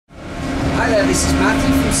this is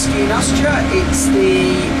Matthew from Ski in Austria. It's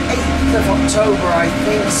the 8th of October, I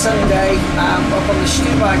think, Sunday, up on the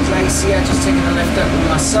Stubai Glacier, just taking a lift up with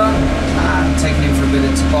my son, taking him for a bit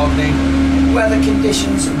of tobogganing. Weather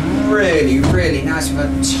conditions really nice. We've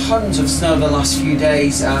had tons of snow the last few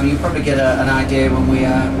days. You'll probably get an idea when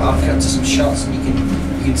I've cut to some shots and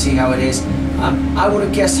you can see how it is. I would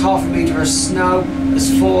have guessed half a metre of snow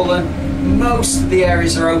has fallen. Most of the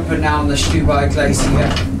areas are open now on the Stubai Glacier,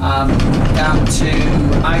 down to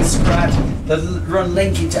Icecrad. The run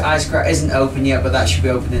linking to Icecrad isn't open yet, but that should be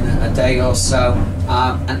open in a day or so.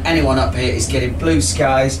 And anyone up here is getting blue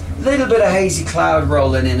skies, a little bit of hazy cloud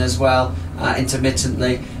rolling in as well,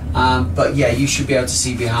 intermittently. But yeah, you should be able to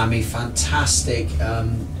see behind me fantastic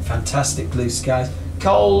blue skies.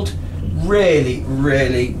 Cold,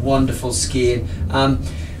 really wonderful skiing.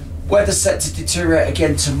 Weather's set to deteriorate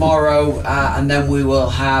again tomorrow, and then we will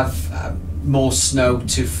have more snow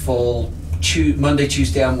to fall Monday,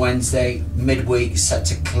 Tuesday and Wednesday. Midweek set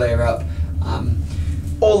to clear up.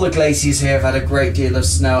 All the glaciers here have had a great deal of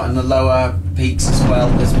snow, and the lower peaks as well.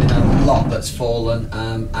 There's been a lot that's fallen,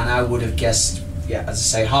 and I would have guessed, yeah, as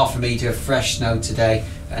I say, half a metre of fresh snow today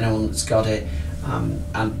for anyone that's got it.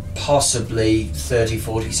 And possibly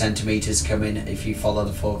 30-40 centimetres coming if you follow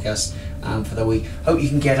the forecast for the week. Hope you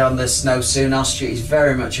can get on the snow soon. Austria is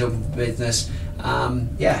very much open for business.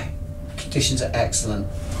 Yeah, conditions are excellent.